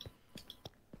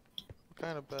 What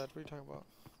kind of bed? What are you talking about?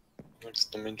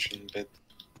 Next dimension bed.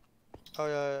 Oh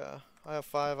yeah, yeah. I have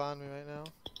 5 on me right now.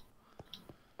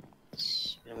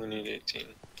 We only need 18.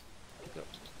 Yep.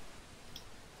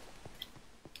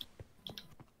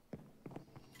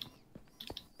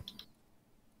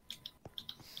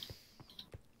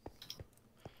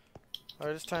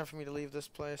 Alright, it's time for me to leave this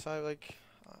place.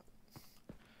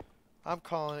 I'm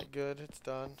calling it good. It's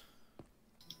done.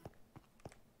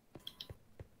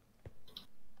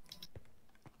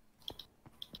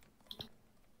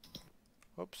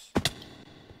 Whoops.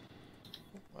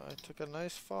 I took a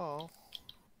nice fall.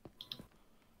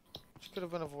 Which could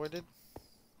have been avoided.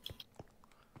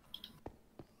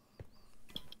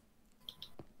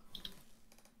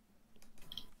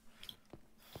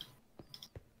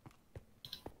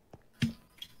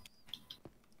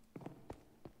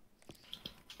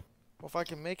 Well, if I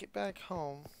can make it back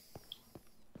home,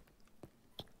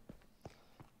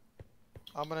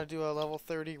 I'm gonna do a level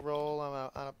 30 roll on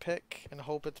a pick and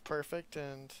hope it's perfect,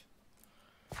 and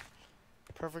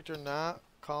perfect or not,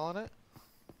 calling it.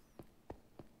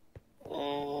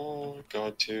 Oh,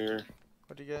 God tier.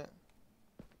 What do you get?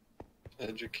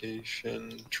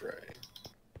 Education tray.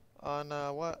 On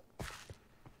what?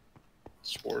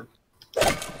 Sword.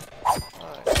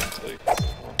 Alright. Take.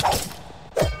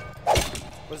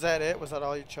 Was that it? Was that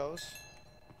all you chose?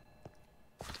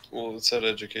 Well, it said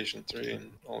education 3,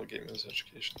 and all it gave me was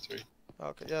education 3.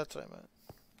 Okay, yeah, that's what I meant.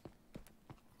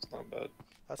 It's not bad.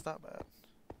 That's not bad.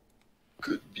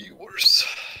 Could be worse.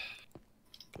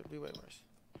 Could be way worse.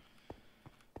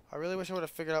 I really wish I would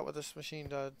have figured out what this machine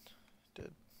did.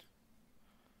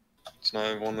 So now I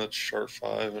have one that's sharp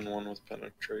 5 and one with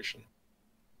penetration.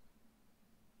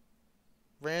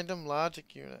 Random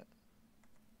logic unit.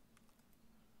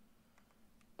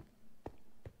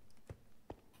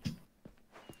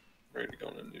 Ready to go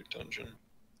in a new dungeon.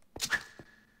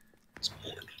 It's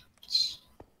more dungeons.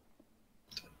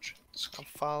 I'm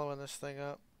following this thing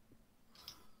up.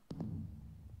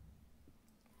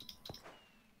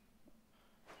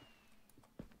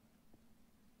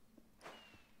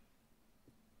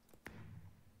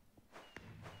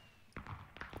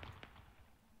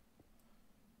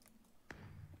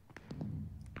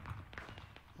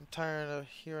 I'm tired of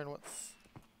hearing what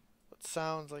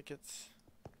sounds like it's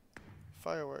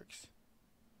fireworks.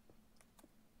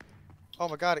 Oh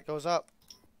my god, it goes up.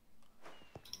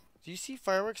 Do you see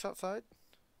fireworks outside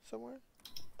somewhere?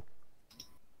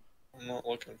 I'm not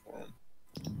looking for them.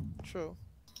 True.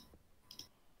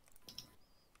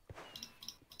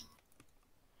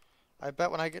 I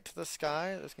bet when I get to the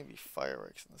sky, there's gonna be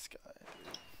fireworks in the sky,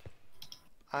 dude.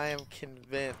 I am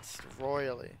convinced,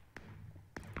 royally.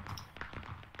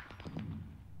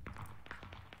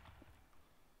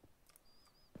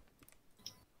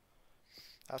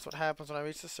 That's what happens when I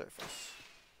reach the surface.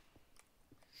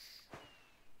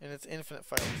 And it's infinite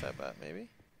fireworks, I bet, maybe?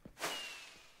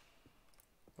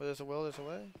 Where there's a will, there's a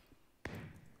way.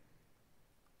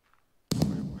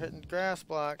 We're hitting grass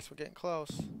blocks, we're getting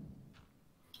close.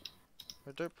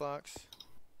 Or dirt blocks.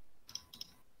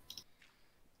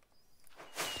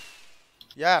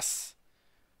 Yes!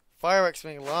 Fireworks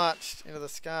being launched into the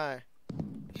sky.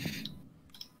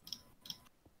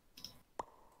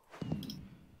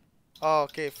 Oh,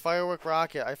 okay, firework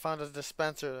rocket. I found a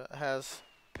dispenser that has,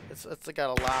 it's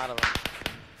got a lot of them.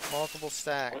 Multiple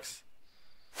stacks.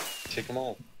 Take them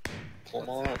all. Pull them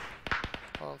all out.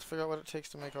 Well, let's figure out what it takes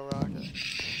to make a rocket.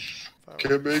 Firework.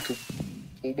 Can't make them.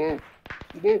 Pull them out.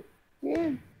 Pull them out. Pull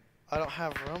them. I don't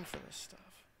have room for this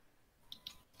stuff.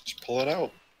 Just pull it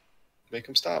out. Make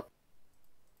them stop.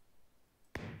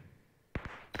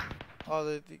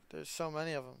 Oh, there's so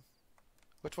many of them.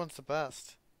 Which one's the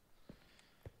best?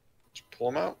 Just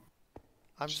pull them out.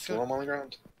 I'm Just just throw gonna. them on the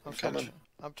ground. I'm I'm coming.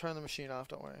 I'm turning the machine off.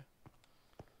 Don't worry.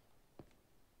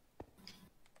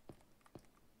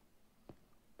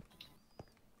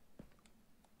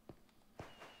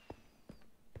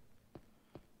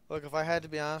 Look, if I had to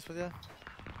be honest with you,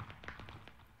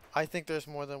 I think there's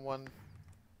more than one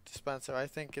dispenser. I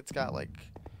think it's got like,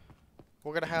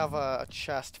 we're gonna have a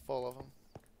chest full of them.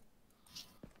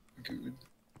 Good.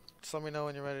 Just let me know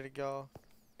when you're ready to go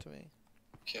to me.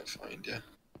 Can't find you.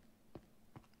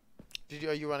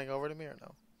 Are you running over to me or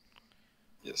no?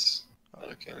 Yes.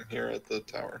 Alright. Okay, I'm here at the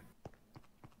tower.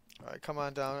 Alright, come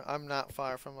on down. I'm not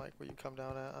far from like where you come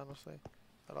down at, honestly.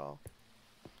 At all.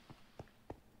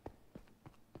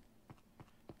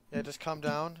 Yeah, just come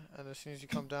down, and as soon as you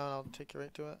come down, I'll take you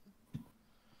right to it.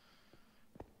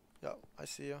 Yep, I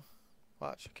see you.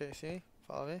 Watch. Okay, see?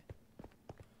 Follow me.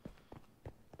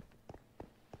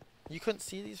 You couldn't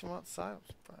see these from outside? I'm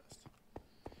surprised.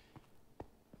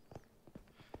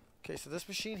 Okay, so this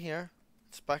machine here,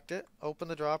 inspect it, open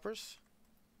the droppers.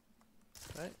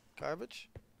 Right, garbage.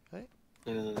 Right.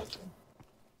 You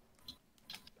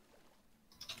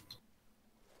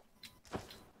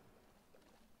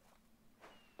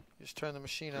just turn the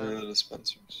machine on. The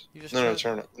dispensers. You just No,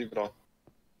 turn it. Leave it off.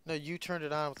 No, you turned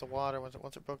it on with the water once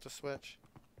it broke the switch.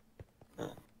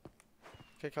 Oh.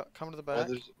 Okay, come to the back.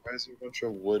 Why is there a bunch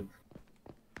of wood?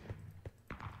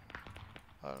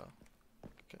 I don't know.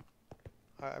 Okay.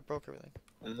 Alright, I broke everything.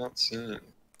 I'm not seeing it.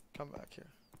 Come back here.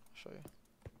 I'll show you.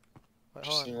 Wait, I'm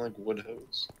hold seeing on. like wood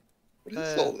hose. What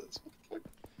is all this? What the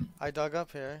fuck? I dug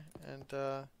up here, and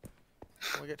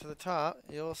when we get to the top,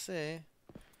 you'll see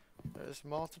there's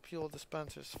multiple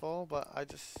dispensers full, but I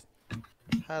just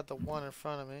had the one in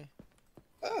front of me.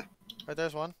 Ah. Right,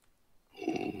 there's one.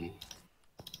 And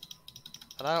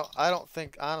I don't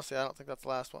think, honestly, I don't think that's the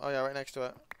last one. Oh yeah, right next to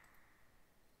it.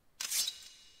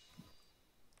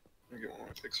 Let me get one of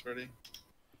my picks ready.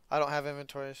 I don't have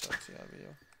inventory, so let's see how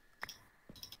you.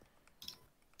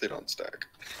 They don't stack.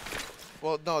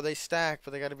 Well, no, they stack,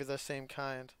 but they got to be the same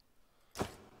kind.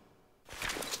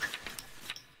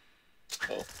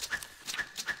 Oh.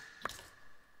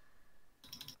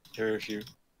 Here, if you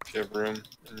have room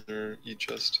in your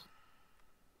e-chest.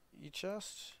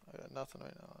 E-chest? I got nothing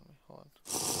right now on me. Hold on.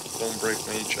 Don't break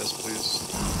my e-chest, please.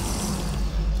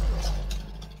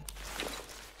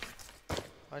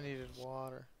 I needed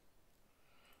water.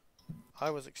 I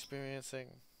was experiencing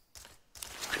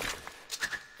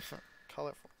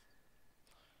colorful.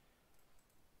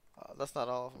 That's not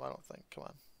all of them, I don't think. Come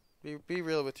on. Be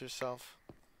real with yourself.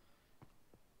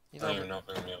 You I don't even know if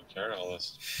I'm going to be able to carry all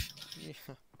this.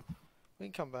 Yeah. We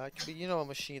can come back. But you know a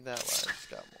machine that large has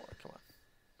got more. Come on.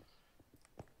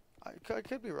 I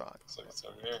could be wrong. Looks like it's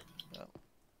over here. No.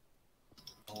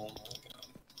 Oh my god.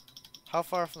 How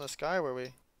far from the sky were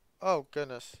we? Oh,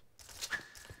 goodness.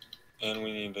 And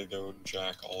we need to go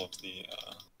jack all of the,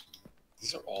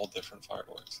 these are all different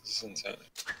fireworks. This is insane.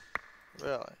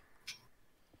 Really?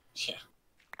 Yeah.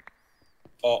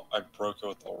 Oh, I broke it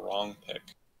with the wrong pick.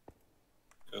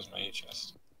 Goes my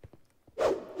e-chest.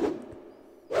 I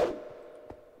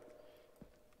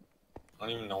don't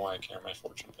even know why I carry my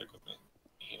fortune pick with me.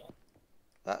 You know.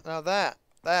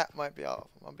 That might be all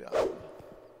of them. I'll be honest.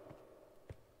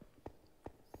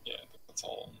 Yeah, I think that's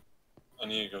all of them. I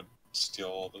need to go steal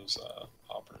all those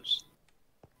hoppers.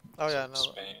 Oh yeah, no.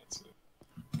 Expensive.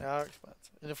 They are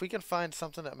expensive. And if we can find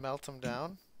something that melts them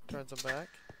down, turns them back,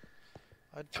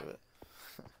 I'd do it.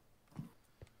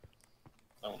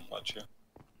 I won't let you.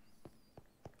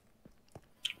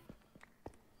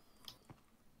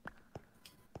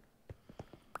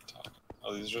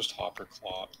 Oh, these are just hopper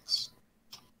clocks.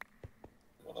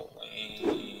 What a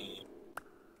lame.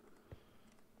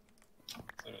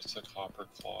 They just took hopper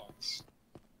clocks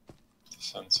to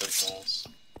send signals.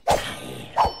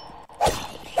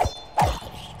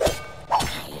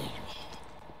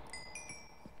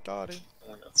 Got it. I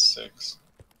only got 6.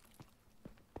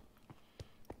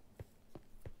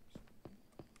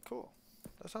 Cool.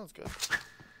 That sounds good.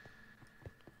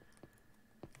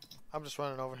 I'm just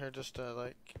running over here just to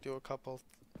like do a couple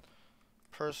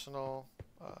personal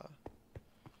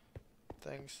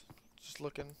things. Just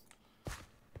looking,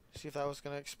 see if that was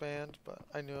gonna expand, but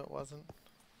I knew it wasn't.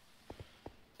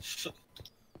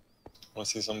 Wanna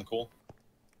see something cool?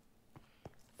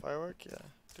 Firework? Yeah,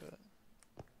 do it.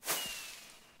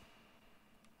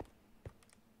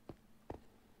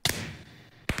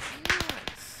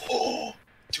 Nice. Oh,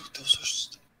 dude,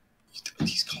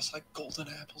 these cost like golden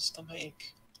apples to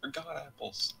make. Or god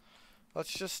apples.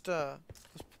 Let's just let's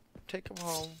take them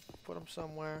home, put them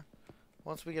somewhere.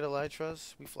 Once we get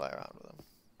elytras, we fly around with them.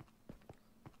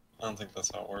 I don't think that's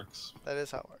how it works. That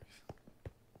is how it works.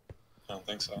 I don't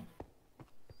think so.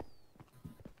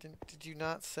 Did you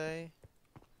not say?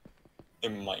 It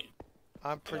might.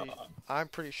 I'm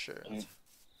pretty sure.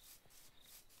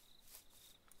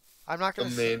 I'm not A gonna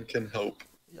say, man can hope.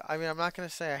 I mean, I'm not gonna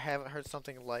say I haven't heard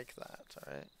something like that.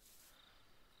 All right.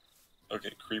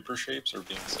 Okay, creeper shapes are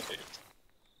being saved.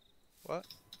 What?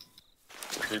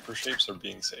 Creeper shapes are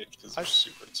being saved because they're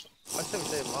super expensive. I said we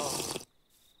save them all.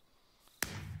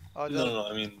 Oh, No,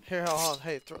 I mean... Here, hold on.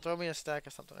 Hey, throw me a stack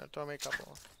of something. Or throw me a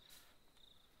couple.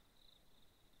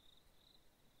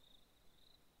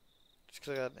 Just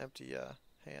because I got an empty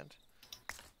hand.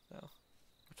 No.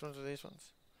 Which ones are these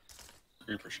ones?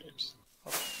 Creeper shapes.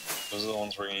 Okay. Those are the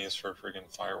ones we're going to use for friggin'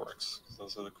 fireworks. Because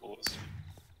those are the coolest.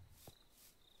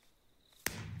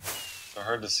 They're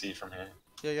hard to see from here.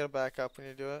 Yeah, you gotta back up when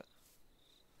you do it.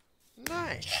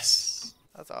 Nice. Yes.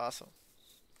 That's awesome.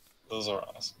 Those are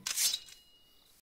awesome.